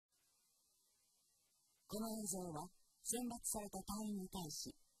この映像は選抜された隊員に対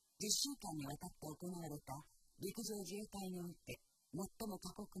し10週間にわたって行われた陸上自衛隊において最も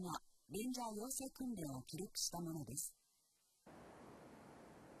過酷なレンジャー養成訓練を記録したものです。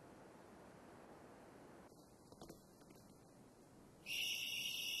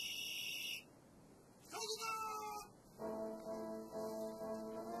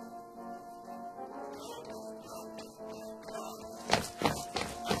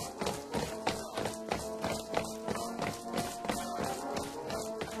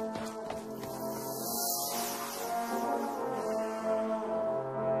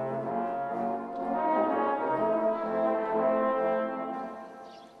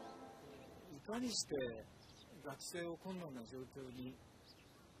いかにして学生を困難な状況に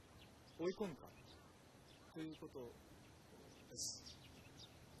追い込むかということです。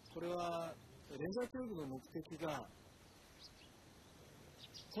これはレンジャー教育の目的が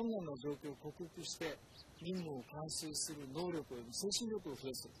困難な状況を克服して任務を完遂する能力および精神力を増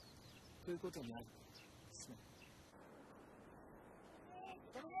やすということにあるんですね。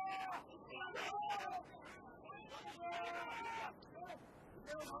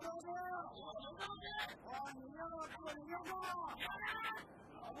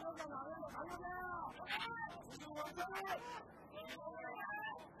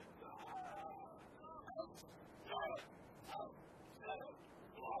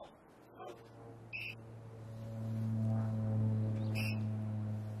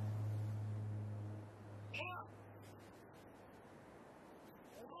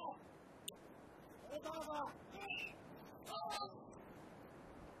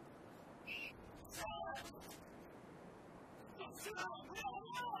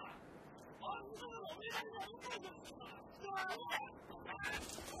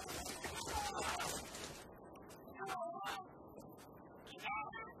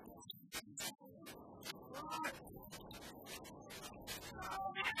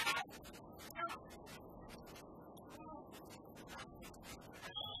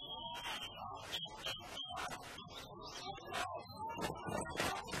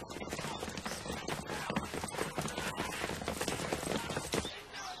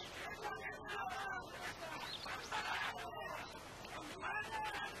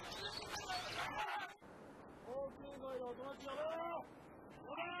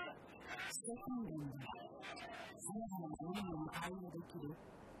基礎訓練では、さまざまな任務に対応できる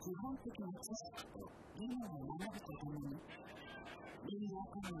基本的な知識と技能を学ぶとともに、レンジャー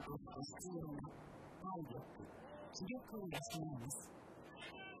訓練として必要な体力、気力を養います。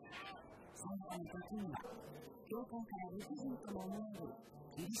参加の時には、教官から理不尽とも思える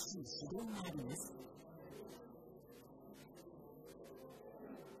厳しい指導があります。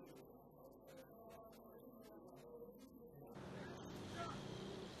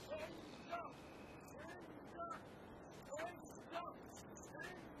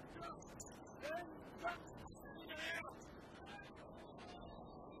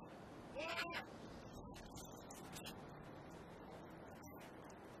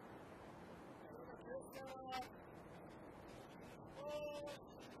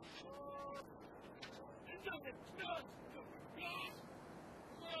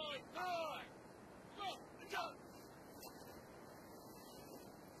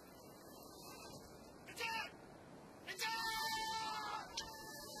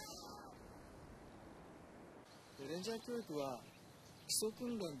レンジャー教育は基礎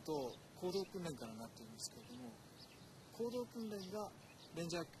訓練と行動訓練からなっていますけれども、行動訓練がレン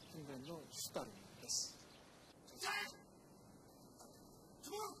ジャー訓練の主たるものです。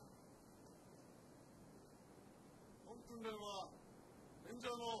本訓練はレンジ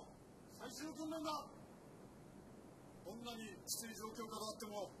ャーの最終訓練だ。どんなにきつい状況下であって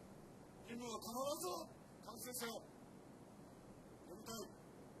も任務は必ず完成せよ。読みたい、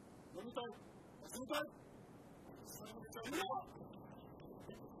読みたい、休みたい。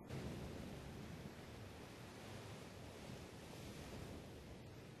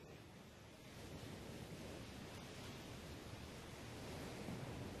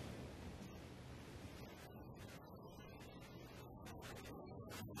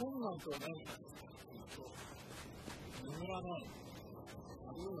困難とは何かというと、眠らない、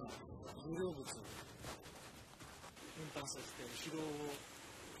あるいは無料物を運搬させて疲労を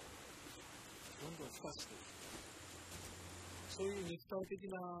どんどん付加していく、そういう肉体的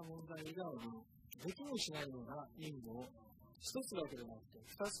な問題以外にできもしないような任務を一つだけでなくて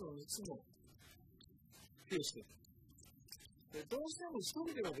二つも三つも付与していく。でどうしても一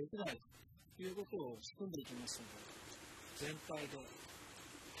人ではできないということを仕組んでいきますので、全体で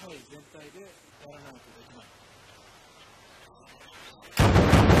やらないとできない。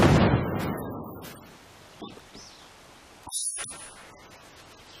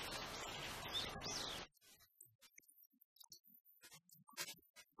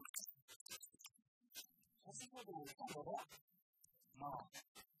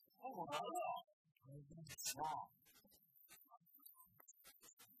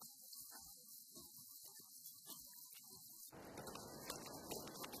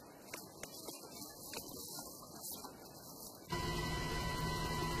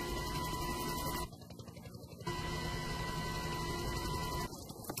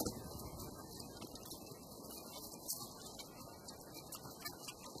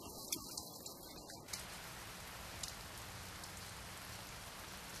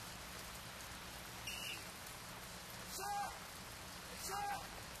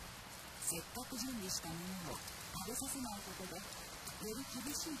せっかく準備したものを食べさせないことで、より厳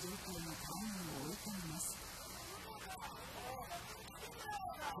しい状況に隊員を追い込みます。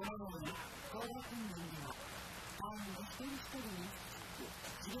このように、行動訓練では、隊員が一人一人に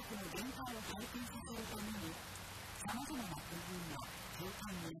気力の限界を体験させるために、さまざまな工夫が状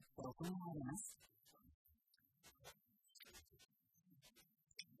況によって行われます。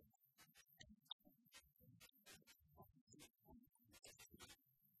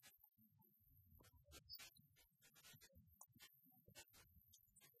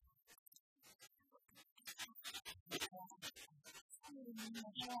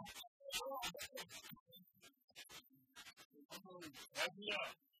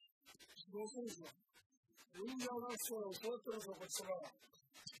レンジャーの人を通ってるぞ、こっちは。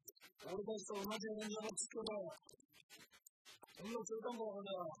俺たちと同じレンジャーのつくだ。そんな中途半端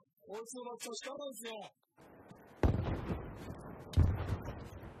な交通の差し方ですよ。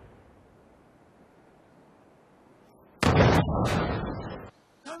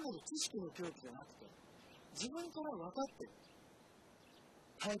単なる知識の教育じゃなくて、自分から分かって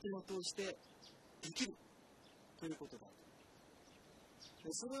体験を通してできるということだ。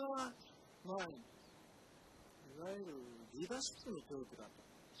でそれは、まあ、いわゆるリーダーシップの教育だと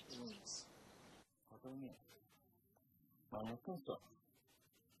思います。ね、何やってんすか？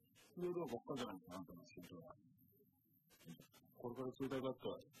いろいろばっかじゃないですか、あんたの仕事は。これから中大学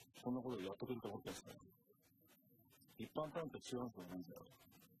科、こんなことやってくれると思ってんすか？一般単位と違うんですよ、なんだよ。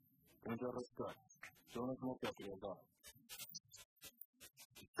レンジャーらしく、情熱持ってやってくれた。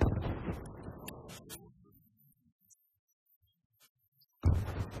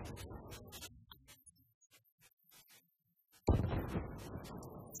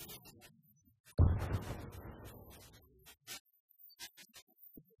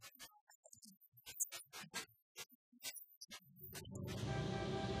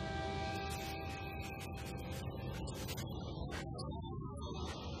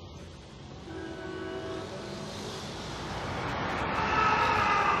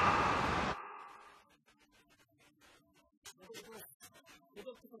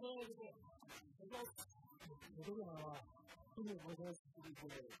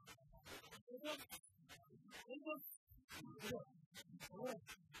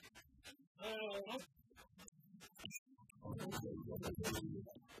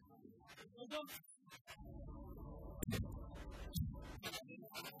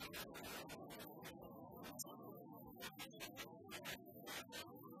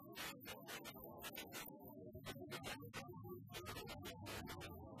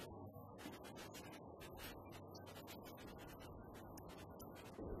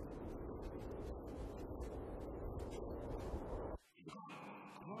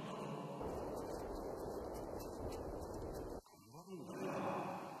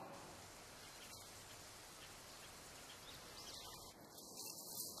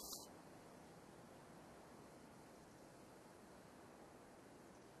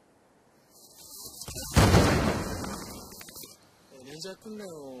レンジャー訓練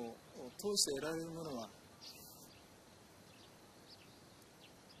を通して得られるものは、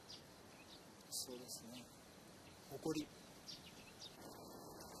そうですね、誇り、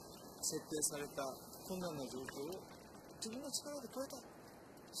設定された困難な状況を自分の力で超えた、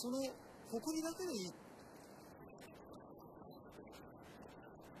その誇りだけでいい。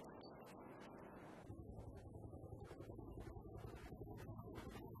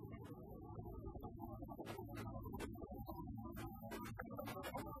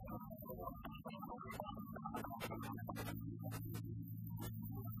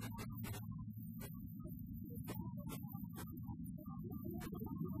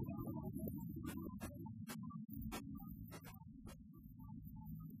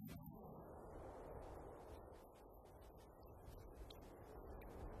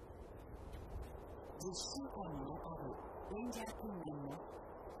10週間にわたるレンジャー訓練も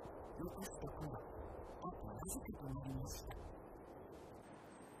残すところあとわずかとなりました。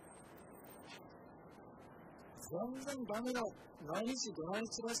全然ダメだ、毎日怒鳴り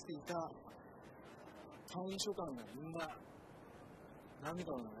散らしていた隊員諸官がみんな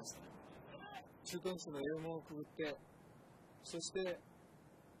涙を流して、駐屯地の営門をくぐって、そして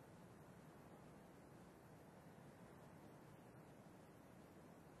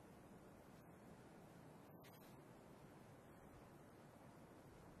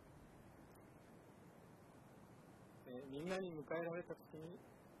みんなに迎えられたときに、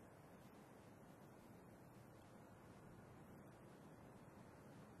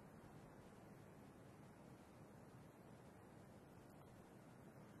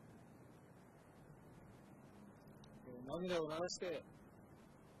涙を流して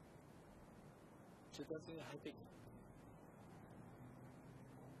駐屯地に入っていく。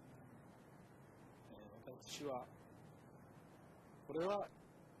私はこれは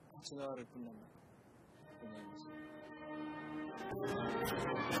価値のある訓練だと思います。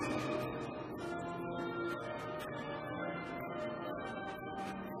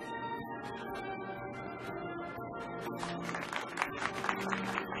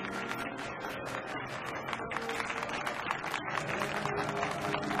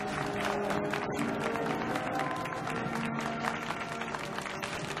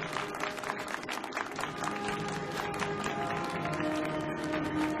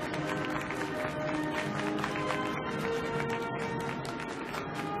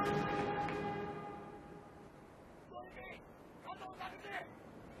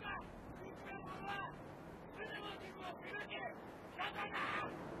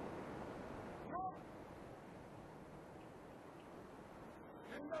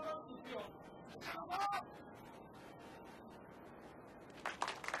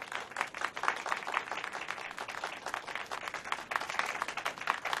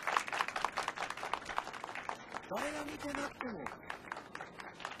誰が見てなくても、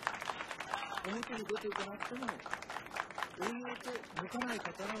表に出ていかなくても、お湯を向かない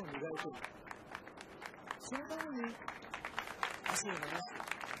刀を磨いている。そのために汗を流す。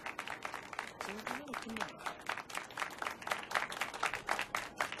そのための訓練だ。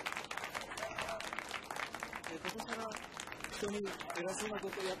ここから人に偉そうなこ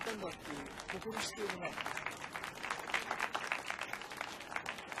とをやったんだっていう心しているのが、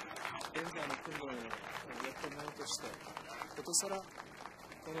レンジャーの訓練をやったものとして、ことさらこ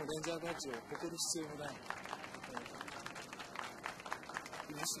のレンジャーバッジを誇る必要もない。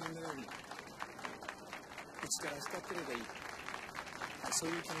今しみのように内から光ってればいい、そう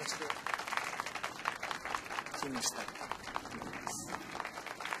いう気持ちで勤務したいと思います。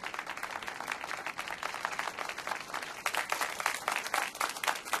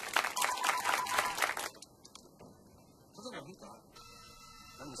見た？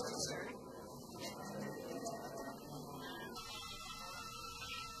何ですか？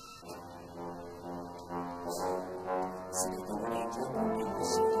全てのレンジャー訓練を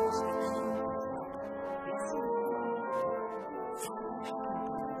し